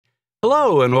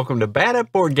Hello and welcome to Bad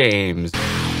at Board Games.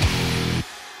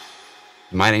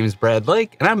 My name is Brad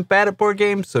Lake and I'm bad at board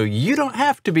games, so you don't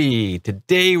have to be.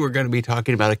 Today we're going to be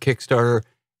talking about a Kickstarter,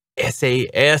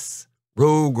 SAS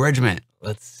Rogue Regiment.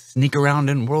 Let's sneak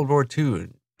around in World War II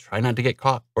and try not to get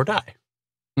caught or die.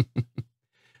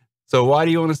 So why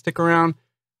do you want to stick around?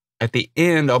 At the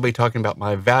end, I'll be talking about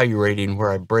my value rating where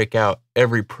I break out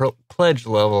every pledge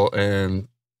level and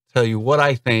tell you what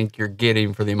I think you're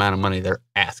getting for the amount of money they're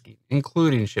asking,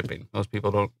 including shipping. Most people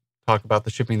don't talk about the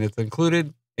shipping that's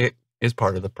included. It is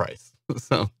part of the price.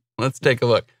 So let's take a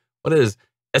look. What is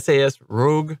SAS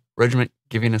Rogue Regiment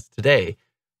giving us today?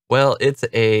 Well, it's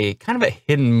a kind of a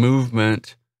hidden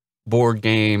movement board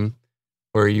game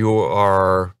where you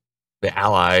are the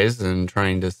allies and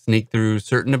trying to sneak through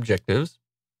certain objectives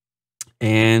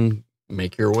and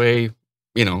make your way,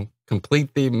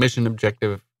 complete the mission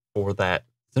objective for that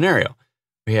scenario.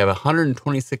 We have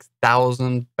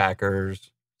 126,000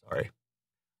 backers. Sorry,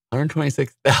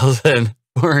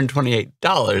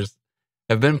 $126,428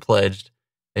 have been pledged.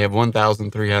 They have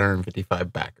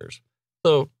 1,355 backers.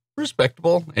 So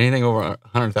respectable. Anything over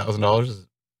 $100,000 is,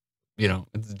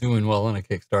 it's doing well in a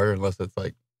Kickstarter, unless it's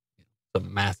like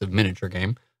some massive miniature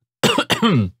game.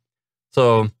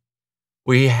 So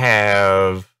we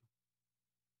have,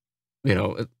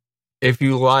 if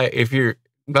you're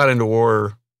not into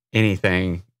war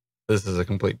anything, this is a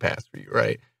complete pass for you,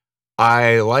 right?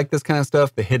 I like this kind of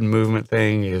stuff. The hidden movement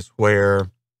thing is where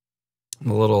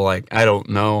I'm a little like, I don't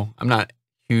know. I'm not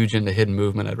huge into hidden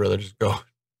movement. I'd rather just go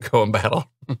and battle.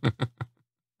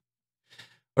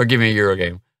 Or give me a Euro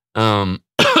game. Kind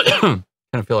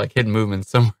of feel like hidden movement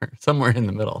somewhere in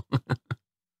the middle.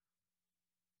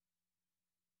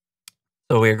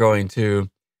 So we're going to, if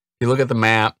you look at the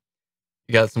map,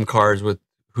 you got some cards with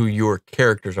who your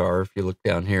characters are. If you look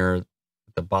down here at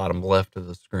the bottom left of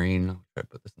the screen, I'll try to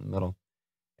put this in the middle,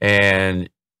 and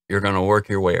you're going to work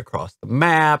your way across the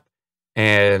map.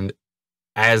 And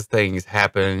as things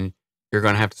happen, you're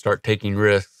going to have to start taking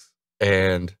risks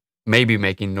and maybe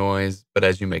making noise. But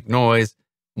as you make noise,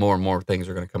 more and more things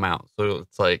are going to come out. So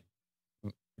it's like,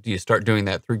 do you start doing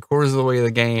that 3/4 of the way of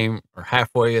the game or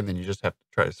halfway, and then you just have to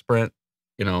try to sprint,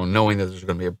 knowing that there's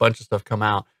going to be a bunch of stuff come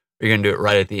out, or you're going to do it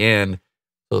right at the end,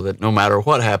 so that no matter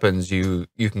what happens, you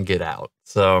can get out.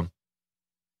 So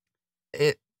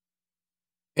it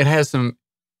has some,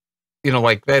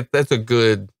 like that's a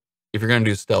good, if you're going to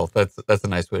do stealth, that's a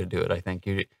nice way to do it. I think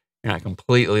you're not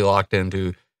completely locked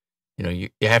into, you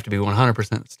have to be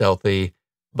 100% stealthy,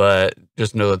 but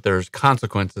just know that there's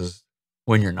consequences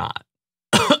when you're not.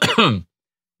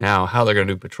 Now, how they're going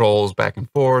to do patrols back and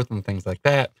forth and things like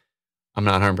that, I'm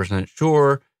not 100%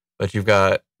 sure, but you've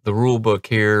got the rule book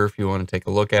here if you want to take a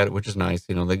look at it, which is nice.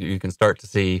 That you can start to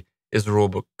see, is the rule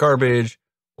book garbage,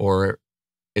 or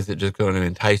is it just going to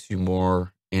entice you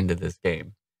more into this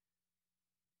game?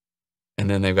 And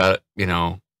then they've got,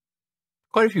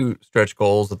 quite a few stretch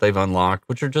goals that they've unlocked,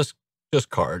 which are just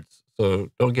cards. So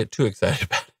don't get too excited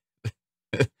about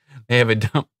it. They have a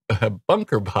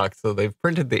bunker box, so they've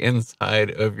printed the inside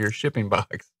of your shipping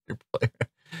box, your player.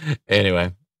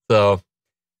 Anyway, so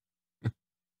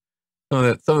some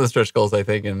of the stretch goals, I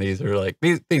think, in these are like,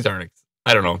 these aren't,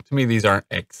 I don't know, to me, these aren't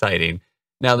exciting.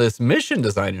 Now, this mission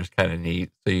designer is kind of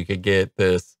neat. So you could get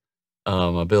this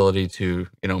ability to,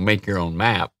 make your own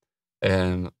map,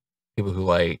 and people who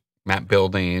like map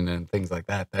building and things like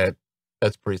that,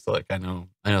 that's pretty slick. I know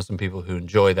some people who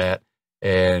enjoy that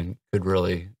and could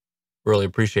really, really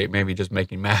appreciate maybe just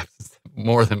making maps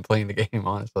more than playing the game,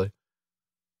 honestly.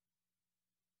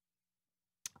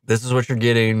 This is what you're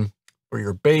getting for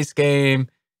your base game.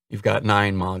 You've got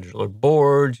 9 modular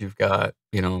boards. You've got,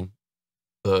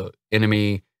 the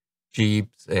enemy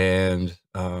jeeps and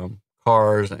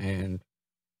cars and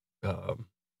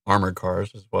armored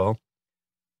cars as well.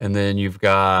 And then you've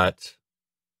got,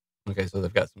 okay, so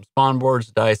they've got some spawn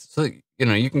boards, dice. So,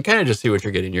 you can kind of just see what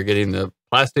you're getting. You're getting the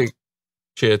plastic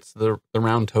chits, the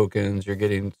round tokens. You're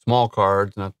getting small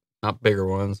cards, not bigger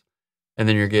ones. And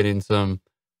then you're getting some,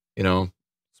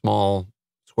 small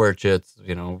square chits,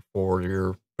 for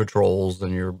your patrols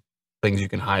and your things you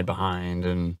can hide behind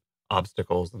and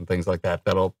obstacles and things like that.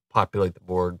 That'll populate the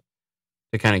board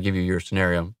to kind of give you your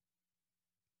scenario.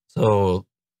 So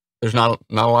there's not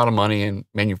a lot of money in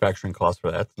manufacturing costs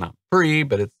for that. It's not free,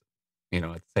 but it's, at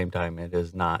the same time, it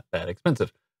is not that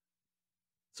expensive.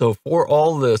 So for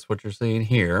all this, what you're seeing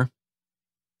here,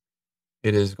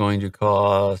 it is going to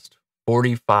cost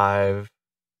 $45,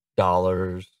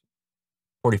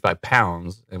 45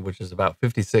 pounds, which is about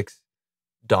 $56.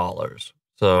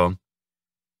 So,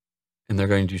 and they're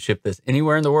going to ship this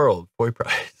anywhere in the world, boy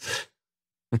price.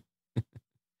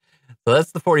 So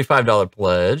that's the $45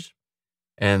 pledge.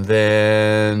 And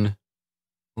then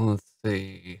let's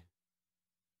see.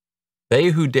 They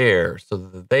Who Dare. So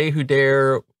the They Who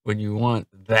Dare, when you want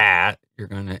that, you're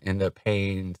going to end up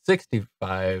paying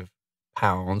 65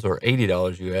 pounds or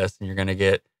 $80 US, and you're going to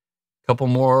get a couple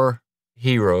more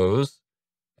heroes.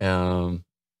 Looks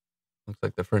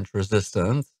like the French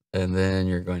Resistance. And then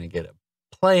you're going to get a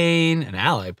plane, an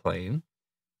ally plane,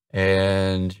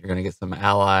 and you're going to get some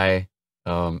ally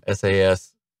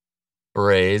SAS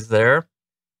berets there,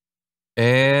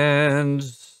 and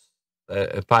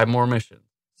 5 more missions.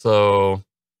 So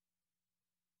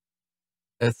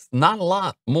it's not a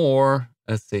lot more.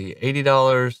 Let's see,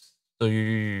 $80. So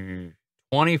you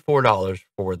 $24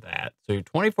 for that. So you're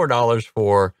 $24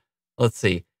 for, let's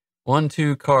see,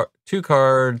 2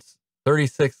 cards,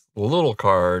 36 little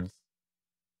cards.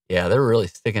 Yeah, they're really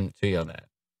sticking it to you on that.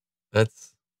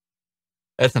 That's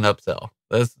an upsell.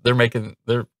 They're making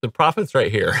the profits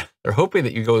right here. They're hoping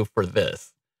that you go for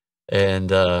this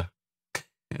and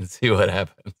see what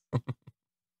happens.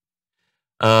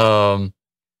 So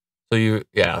we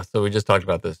just talked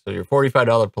about this. So your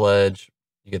 $45 pledge,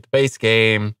 you get the base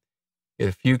game, get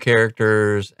a few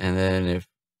characters, and then if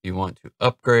you want to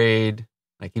upgrade,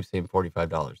 I keep saying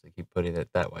 $45. They keep putting it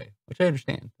that way, which I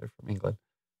understand. They're from England.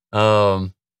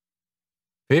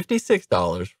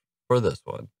 $56 for this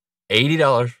one,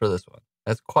 $80 for this one.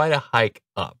 That's quite a hike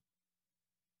up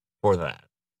for that.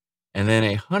 And then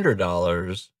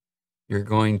 $100, you're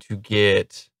going to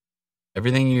get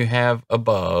everything you have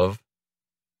above: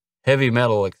 heavy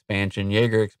metal expansion,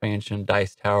 Jaeger expansion,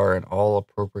 dice tower, and all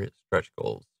appropriate stretch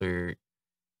goals. So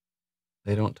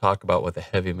they don't talk about what the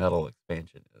heavy metal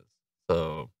expansion is.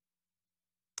 So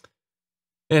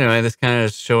anyway, this kind of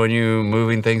is showing you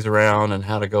moving things around and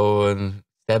how to go and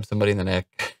stab somebody in the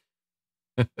neck.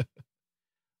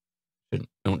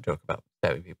 Don't joke about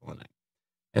stabbing people in the neck.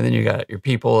 And then you got your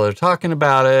people that are talking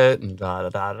about it and da da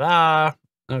da da.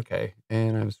 Okay,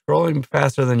 and I'm scrolling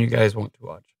faster than you guys want to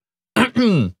watch.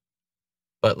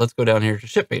 But let's go down here to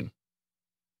shipping.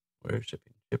 Where's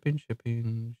shipping?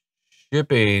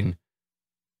 Shipping.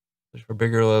 There's for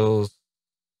bigger levels.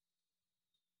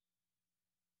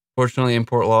 Fortunately,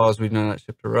 import laws, we do not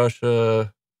ship to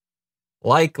Russia.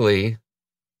 Likely.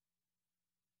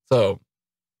 So,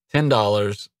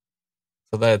 $10.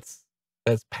 So that's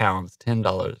pounds,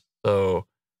 $10. So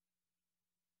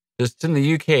just in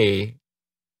the UK,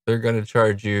 they're going to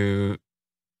charge you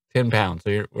 10 pounds.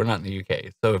 So we're not in the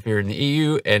UK. So if you're in the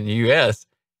EU and US,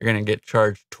 you're going to get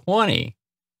charged 20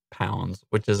 pounds,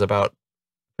 which is about,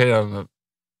 depending on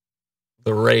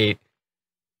the rate,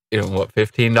 what,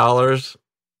 $15?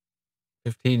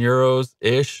 15 euros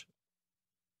ish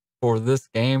for this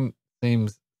game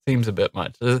seems a bit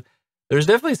much. There's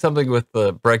definitely something with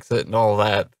the Brexit and all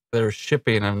that. Their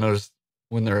shipping, I've noticed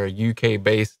when they're a UK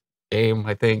based game,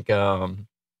 I think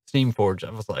Steamforge, I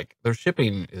was like, their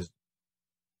shipping is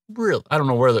real. I don't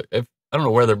know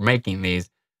where they're making these,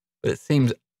 but it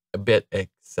seems a bit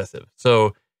excessive.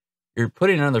 So you're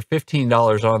putting another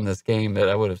 $15 on this game that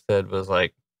I would have said was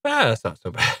like, that's not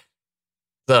so bad.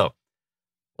 So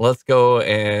let's go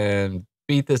and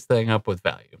beat this thing up with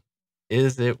value.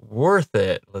 Is it worth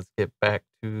it? Let's get back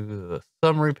to the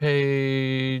summary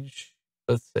page.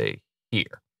 Let's say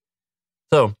here.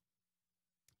 So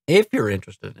if you're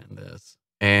interested in this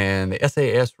and the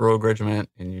SAS Rogue Regiment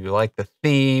and you like the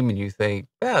theme and you think,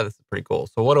 yeah, this is pretty cool.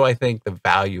 So what do I think the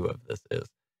value of this is?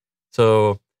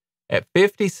 So at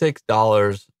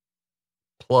 $56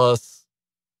 plus,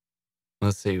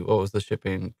 let's see, what was the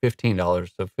shipping?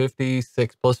 $15. So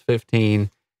 56 plus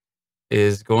 15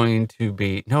 is going to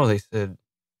be, no, they said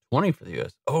 20 for the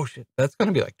US. Oh shit, that's going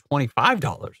to be like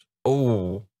 $25.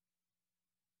 Oh,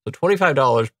 so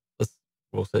 $25,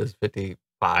 we'll say it's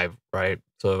 55, right?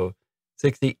 So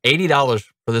 60, $80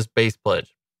 for this base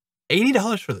pledge.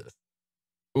 $80 for this.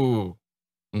 Ooh,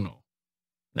 no,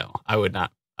 I would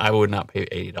not pay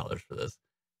 $80 for this.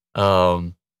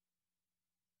 I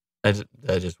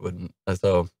just wouldn't.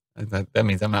 So that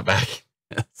means I'm not back.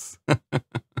 Yes.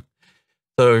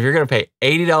 So if you're going to pay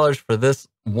 $80 for this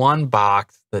one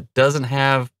box that doesn't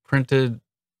have printed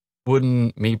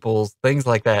wooden meeples, things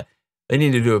like that, they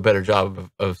need to do a better job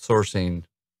of sourcing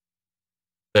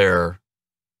their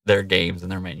games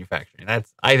and their manufacturing.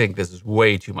 I think this is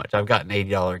way too much. I've gotten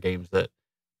 $80 games that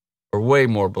are way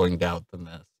more blinged out than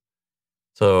this.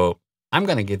 So I'm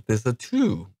going to get this a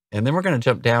 2. And then we're going to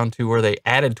jump down to where they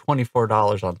added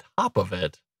 $24 on top of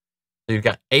it. So you've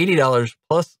got $80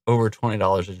 plus over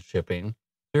 $20 in shipping.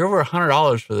 So you're over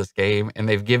 $100 for this game, and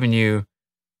they've given you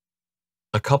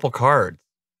a couple cards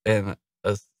and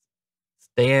a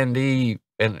standee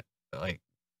and like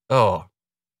Oh,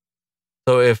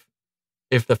 so if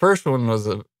the first one was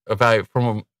a value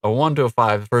from a 1 to a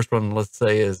 5, the first one, let's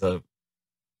say, is a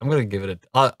I'm gonna give it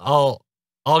a I'll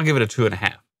give it a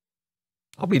 2.5.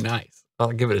 I'll be nice.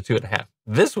 I'll give it a 2.5.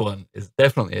 This one is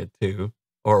definitely a 2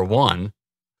 or a 1.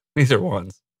 These are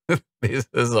ones. This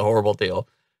is a horrible deal.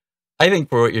 I think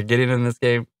for what you're getting in this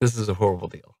game, this is a horrible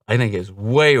deal. I think it's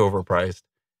way overpriced.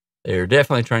 They're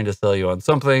definitely trying to sell you on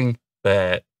something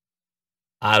that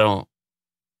I don't.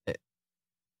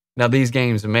 Now, these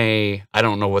games I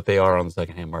don't know what they are on the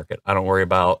secondhand market. I don't worry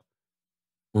about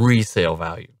resale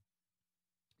value.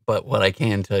 But what I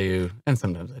can tell you, and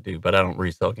sometimes I do, but I don't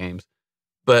resell games.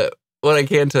 But what I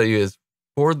can tell you is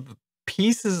for the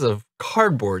pieces of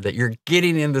cardboard that you're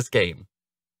getting in this game,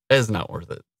 it's not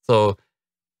worth it. So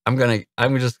I'm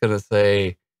just gonna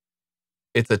say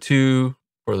it's a 2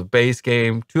 for the base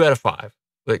game, 2 out of 5.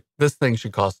 Like, this thing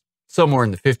should cost somewhere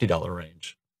in the $50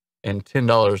 range and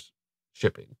 $10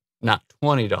 shipping, not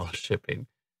 $20 shipping.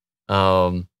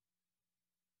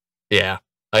 Yeah,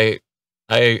 I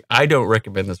don't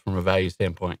recommend this from a value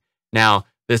standpoint. Now,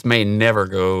 this may never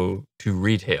go to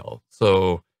retail.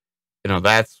 So,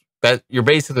 that you're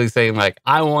basically saying, like,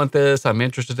 I want this, I'm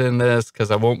interested in this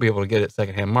because I won't be able to get it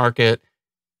secondhand market,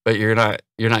 but you're not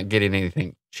getting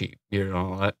anything cheap,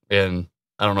 and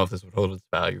I don't know if this would hold its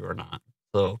value or not.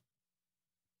 So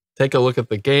take a look at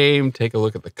the game, take a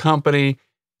look at the company,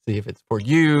 see if it's for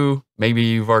you. Maybe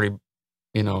you've already,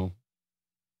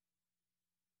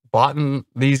 bought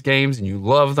these games and you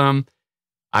love them.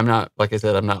 Like I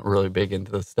said, I'm not really big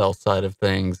into the stealth side of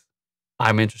things.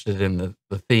 I'm interested in the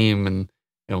theme, and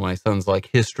my son's like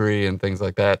history and things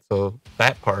like that. So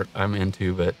that part I'm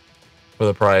into, but for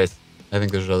the price, I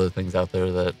think there's other things out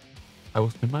there that I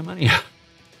will spend my money on.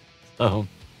 So,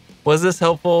 was this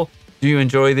helpful? Do you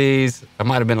enjoy these? I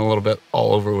might have been a little bit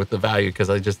all over with the value because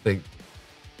I just think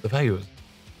the value is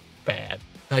bad.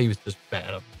 The value is just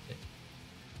bad.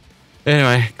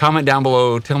 Anyway, comment down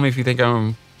below. Tell me if you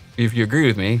you agree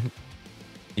with me.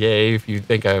 Yay, if you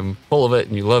think I'm full of it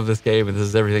and you love this game and this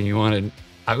is everything you wanted.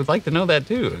 I would like to know that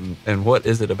too. And what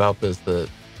is it about this that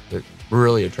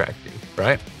really attracts you,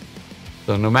 right?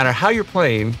 So no matter how you're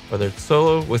playing, whether it's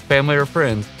solo, with family, or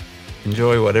friends,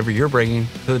 enjoy whatever you're bringing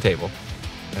to the table.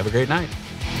 Have a great night.